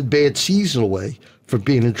 he's one bad season away from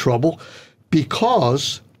being in trouble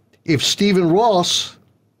because if Stephen Ross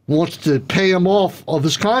wants to pay him off of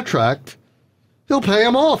his contract, he'll pay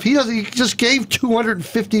him off. He just gave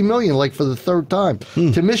 $250 million, like for the 3rd time,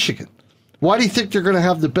 to Michigan. Why do you think they're going to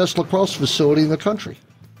have the best lacrosse facility in the country?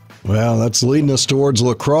 Well, that's leading us towards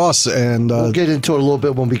lacrosse, and we'll get into it a little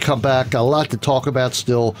bit when we come back. Got a lot to talk about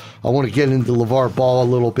still. I want to get into LeVar Ball a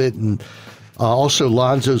little bit, and also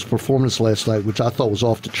Lonzo's performance last night, which I thought was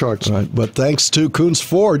off the charts. All right, but thanks to Coons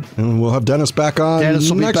Ford, and we'll have Dennis back on Dennis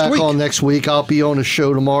will next be back week. on next week. I'll be on a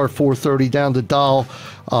show tomorrow at 4:30 down the dial.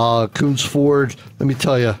 Coons Ford, let me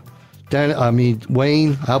tell you,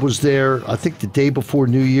 Wayne, I was there, I think the day before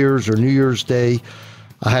New Year's or New Year's Day.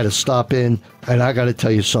 I had to stop in, and I got to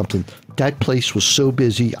tell you something. That place was so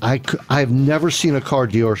busy. I've never seen a car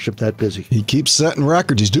dealership that busy. He keeps setting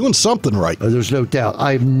records. He's doing something right. There's no doubt.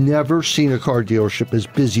 I've never seen a car dealership as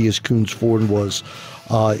busy as Coons Ford was.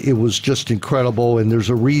 It was just incredible, and there's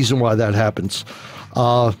a reason why that happens.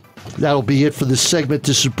 That'll be it for this segment.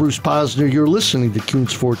 This is Bruce Posner. You're listening to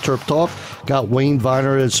Coons Ford Terp Talk. Got Wayne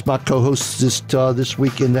Viner as my co-host this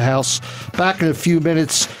week in the house. Back in a few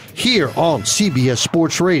minutes here on CBS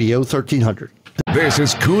Sports Radio 1300. This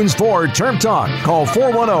is Coons Ford Terp Talk. Call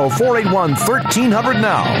 410-481-1300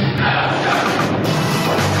 now.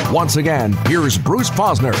 Once again, here's Bruce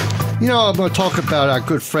Posner. I'm going to talk about our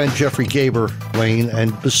good friend Jeffrey Gaber, Wayne,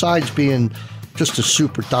 and besides being just a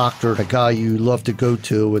super doctor, a guy you love to go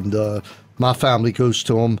to, and my family goes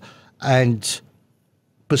to him. And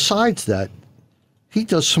besides that, he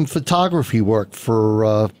does some photography work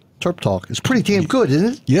for Terp Talk. It's pretty damn good,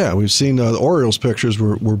 isn't it? Yeah, we've seen the Orioles pictures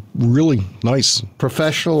were really nice.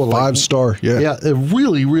 Professional. 5-star, yeah. Yeah,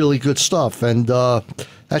 really, really good stuff. And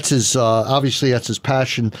that's his, obviously that's his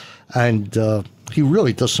passion, and he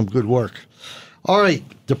really does some good work. All right,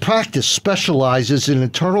 the practice specializes in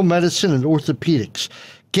internal medicine and orthopedics.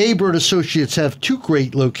 Gaber & Associates have two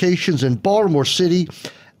great locations in Baltimore City,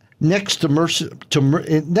 next to Mercy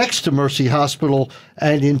Hospital,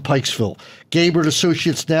 and in Pikesville. Gaber &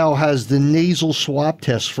 Associates now has the nasal swab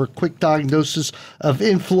test for quick diagnosis of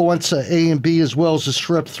influenza A and B, as well as the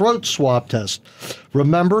strep throat swab test.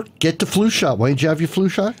 Remember, get the flu shot. Wayne, did you have your flu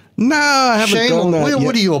shot? No, I haven't done that yet.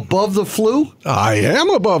 What are you, above the flu? I am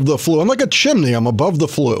above the flu. I'm like a chimney. I'm above the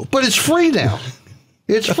flu. But it's free now.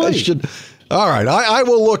 It's free. All right, I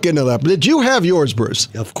will look into that. But did you have yours, Bruce?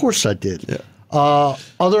 Of course I did. Yeah.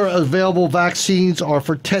 Other available vaccines are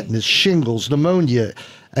for tetanus, shingles, pneumonia,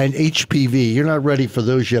 and HPV. You're not ready for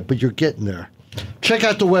those yet, but you're getting there. Check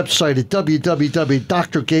out the website at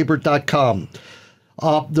www.drgaber.com.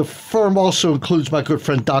 The firm also includes my good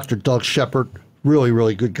friend Dr. Doug Shepard. Really,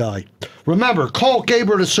 really good guy. Remember, call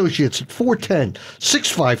Gaber & Associates at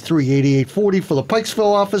 410-653-8840 for the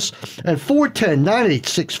Pikesville office and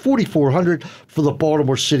 410-986-4400 for the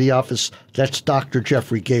Baltimore City office. That's Dr.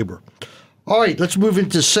 Jeffrey Gaber. All right, let's move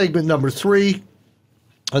into segment number 3.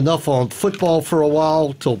 Enough on football for a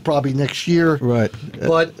while, till probably next year. Right.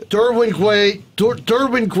 But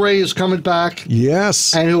Derwin Gray is coming back.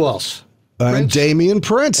 Yes. And who else? And Damian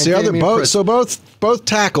Prince. And Damian Prince. So both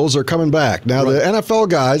tackles are coming back. Now, The NFL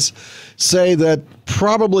guys say that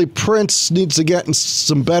probably Prince needs to get in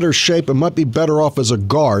some better shape and might be better off as a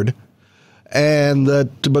guard.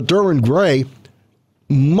 But Derwin Gray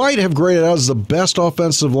might have graded out as the best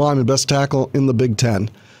offensive lineman, best tackle in the Big Ten.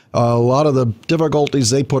 A lot of the difficulties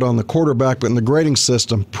they put on the quarterback, but in the grading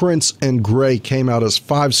system, Prince and Gray came out as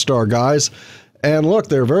 5-star guys. And look,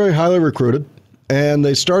 they're very highly recruited, and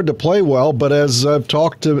they started to play well. But as I've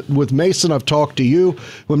talked with Mason, I've talked to you,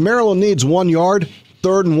 when Maryland needs 1 yard,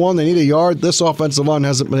 3rd and 1, they need a yard. This offensive line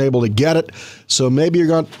hasn't been able to get it. So maybe you're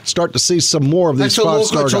going to start to see some more of these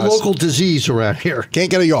 5-star guys. It's a local disease around here.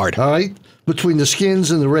 Can't get a yard. All right? Between the Skins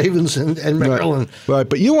and the Ravens and Maryland. Right,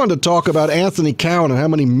 but you wanted to talk about Anthony Cowan and how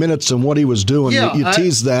many minutes and what he was doing. Yeah, you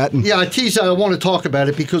teased that. I teased that. I want to talk about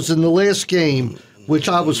it because in the last game, which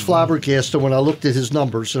I was flabbergasted when I looked at his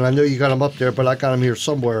numbers, and I know you got him up there, but I got him here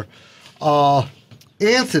somewhere.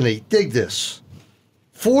 Anthony, dig this.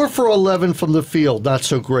 4 for 11 from the field, not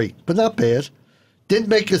so great, but not bad. Didn't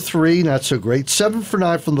make a 3, not so great. 7 for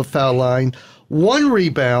 9 from the foul line. 1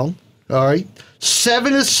 rebound, all right.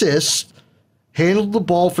 7 assists. Handled the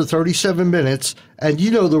ball for 37 minutes, and you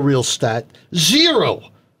know the real stat, 0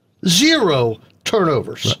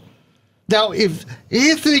 turnovers. Right. Now, if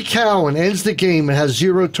Anthony Cowan ends the game and has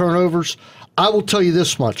 0 turnovers, I will tell you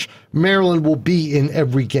this much, Maryland will be in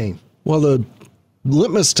every game. Well, the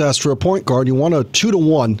litmus test for a point guard, you want a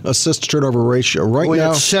 2-to-1 assist-to-turnover ratio. Right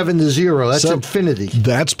now, it's 7-0. That's infinity.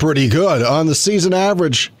 That's pretty good. On the season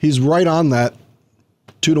average, he's right on that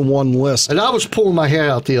 2-to-1 list. And I was pulling my hair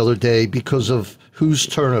out the other day because of whose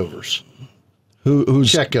turnovers.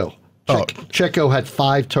 Who's Checo. Checo had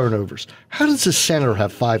 5 turnovers. How does a center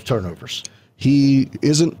have 5 turnovers? He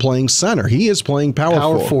isn't playing center. He is playing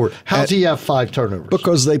power forward. How does he have 5 turnovers?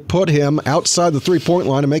 Because they put him outside the 3-point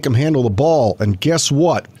line and make him handle the ball. And guess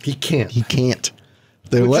what? He can't. He can't.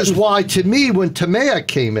 Which is why, to me, when Tamea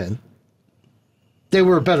came in, they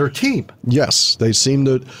were a better team. Yes, they seem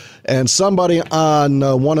to. And somebody on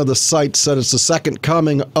one of the sites said it's the second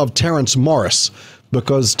coming of Terrence Morris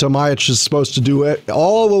because Tomaic is supposed to do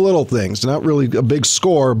all the little things. Not really a big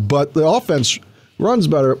score, but the offense runs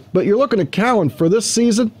better. But you're looking at Cowan for this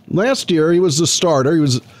season. Last year, he was the starter.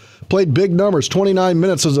 He played big numbers, 29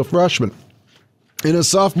 minutes as a freshman. In his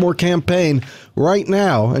sophomore campaign right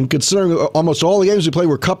now, and considering almost all the games he played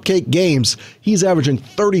were cupcake games, he's averaging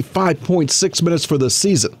 35.6 minutes for the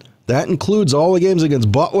season. That includes all the games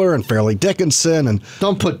against Butler and Fairleigh Dickinson. And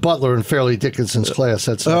don't put Butler in Fairleigh Dickinson's class.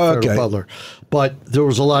 That's not fair to Butler. But there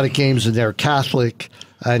was a lot of games in there. Catholic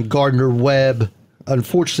and Gardner-Webb.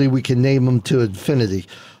 Unfortunately, we can name them to infinity.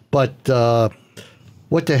 But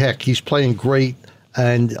what the heck? He's playing great.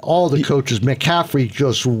 And all the coaches, McCaffrey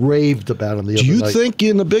just raved about him the other night. Do you think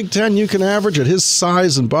in the Big Ten you can average at his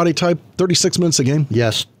size and body type 36 minutes a game?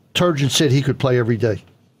 Yes. Turgeon said he could play every day.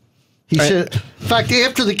 He said, in fact,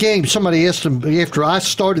 after the game, somebody asked him, after I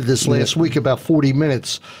started this last week, about 40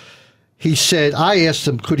 minutes, he said, I asked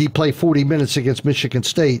him, could he play 40 minutes against Michigan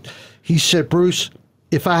State? He said, Bruce,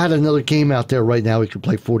 if I had another game out there right now, he could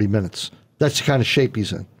play 40 minutes. That's the kind of shape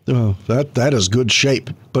he's in. Oh, that is good shape.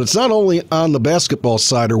 But it's not only on the basketball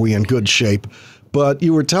side are we in good shape, but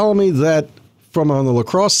you were telling me that from on the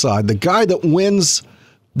lacrosse side, the guy that wins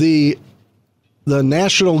the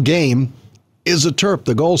national game is a Terp,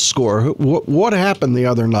 the goal scorer. What happened the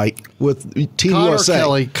other night with Team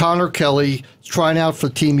USA? Connor Kelly is trying out for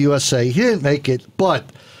Team USA. He didn't make it, but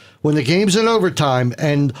when the game's in overtime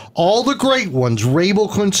and all the great ones, Rabel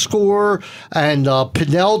couldn't score and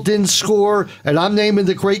Pinnell didn't score, and I'm naming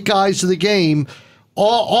the great guys of the game,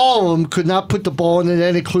 all of them could not put the ball in the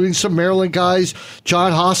net, including some Maryland guys,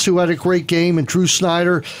 John Haas, who had a great game, and Drew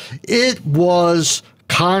Snyder. It was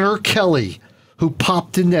Connor Kelly who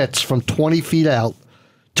popped the nets from 20 feet out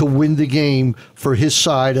to win the game for his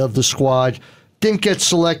side of the squad. Didn't get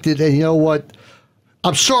selected, and you know what?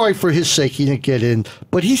 I'm sorry for his sake he didn't get in,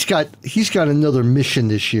 but he's got another mission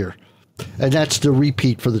this year, and that's the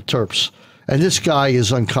repeat for the Terps. And this guy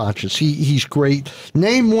is unconscious. He's great.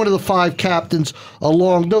 Name one of the 5 captains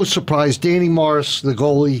along, no surprise, Danny Morris, the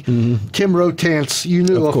goalie, Tim Rotance, you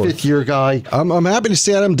knew a fifth-year guy. I'm happy to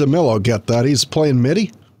see Adam DeMillo get that. He's playing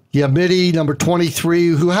Mitty. Yeah, Mitty, number 23,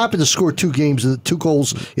 who happened to score 2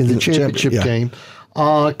 goals in the championship game.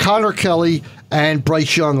 Connor Kelly and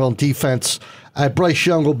Bryce Young on defense. Bryce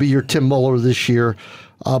Young will be your Tim Muller this year.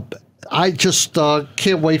 I just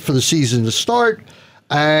can't wait for the season to start.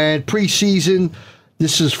 And preseason,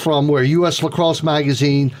 this is from U.S. Lacrosse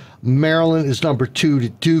Magazine. Maryland is number 2 to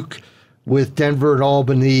Duke, with Denver and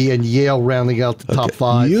Albany and Yale rounding out the top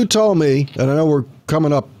 5. You told me, and I know we're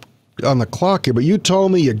coming up on the clock here, but you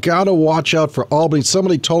told me you got to watch out for Albany.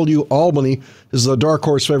 Somebody told you Albany is the dark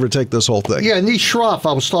horse favorite to take this whole thing. Yeah, Nish Schroff,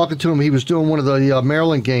 I was talking to him. He was doing one of the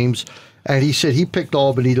Maryland games, and he said he picked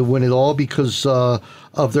Albany to win it all because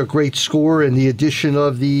of their great score and the addition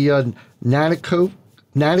of the Naticote.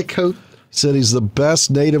 He said he's the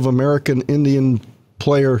best Native American Indian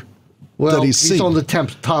player that he's seen. He's on the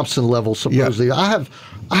Thompson level, supposedly. Yeah.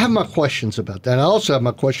 I have my questions about that. I also have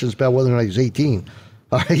my questions about whether or not he's 18.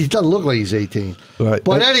 He doesn't look like he's 18. Right.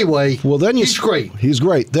 But anyway, he's great. He's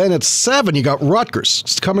great. Then at 7, you got Rutgers.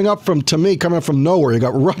 It's coming up from nowhere. You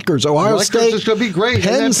got Rutgers, Ohio State. Is going to be great.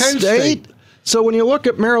 Penn State. So when you look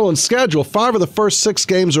at Maryland's schedule, 5 of the first 6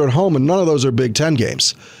 games are at home, and none of those are Big Ten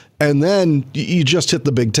games. And then you just hit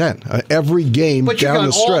the Big Ten. Every game down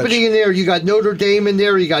the stretch. But you got Albany in there. You got Notre Dame in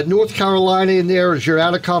there. You got North Carolina in there as your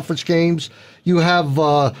out-of-conference games. You have,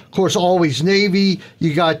 of course, always Navy.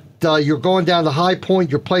 You got you're going down to High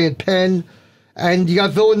Point. You're playing Penn. And you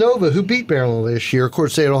got Villanova, who beat Maryland last year. Of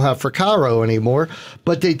course, they don't have Fracaro anymore,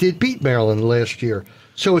 but they did beat Maryland last year.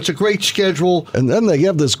 So it's a great schedule. And then they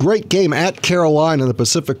have this great game at Carolina in the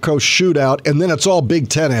Pacific Coast Shootout, and then it's all Big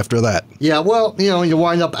Ten after that. Yeah, well, you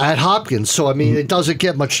wind up at Hopkins. So, I mean, it doesn't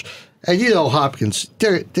get much. And Hopkins,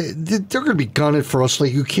 they're going to be gunning for us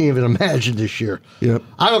like you can't even imagine this year. Yep.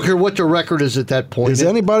 I don't care what their record is at that point. Is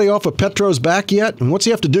anybody off of Petro's back yet? And what's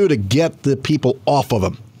he have to do to get the people off of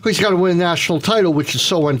him? He's got to win a national title, which is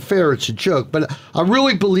so unfair, it's a joke. But I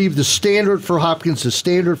really believe the standard for Hopkins, the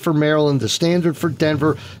standard for Maryland, the standard for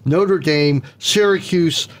Denver, Notre Dame,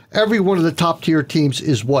 Syracuse, every one of the top-tier teams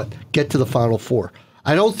is what? Get to the Final Four.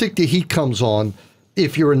 I don't think the heat comes on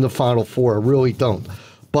if you're in the Final Four. I really don't.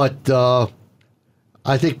 But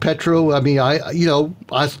I think Petro,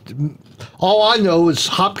 all I know is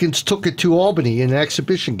Hopkins took it to Albany in an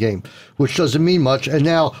exhibition game, which doesn't mean much. And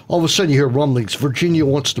now, all of a sudden, you hear rumblings. Virginia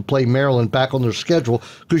wants to play Maryland back on their schedule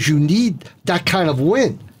because you need that kind of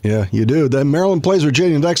win. Yeah, you do. Then Maryland plays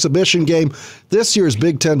Virginia in an exhibition game. This year's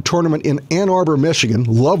Big Ten tournament in Ann Arbor, Michigan.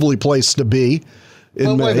 Lovely place to be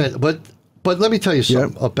in May. Wait a minute, but let me tell you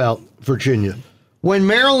something about Virginia. When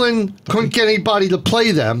Maryland couldn't get anybody to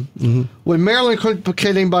play them,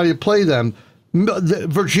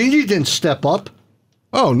 Virginia didn't step up.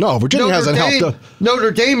 Oh, no. Virginia hasn't helped.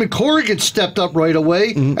 Notre Dame and Corrigan stepped up right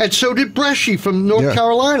away, and so did Bresci from North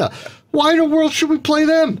Carolina. Why in the world should we play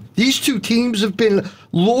them? These two teams have been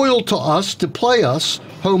loyal to us to play us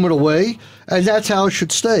home and away, and that's how it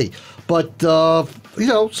should stay. But, so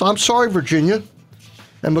I'm sorry, Virginia.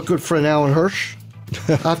 And my good friend Alan Hirsch.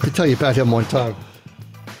 I have to tell you about him one time.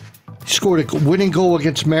 He scored a winning goal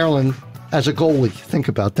against Maryland as a goalie. Think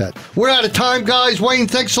about that. We're out of time, guys. Wayne,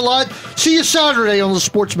 thanks a lot. See you Saturday on the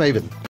Sports Maven.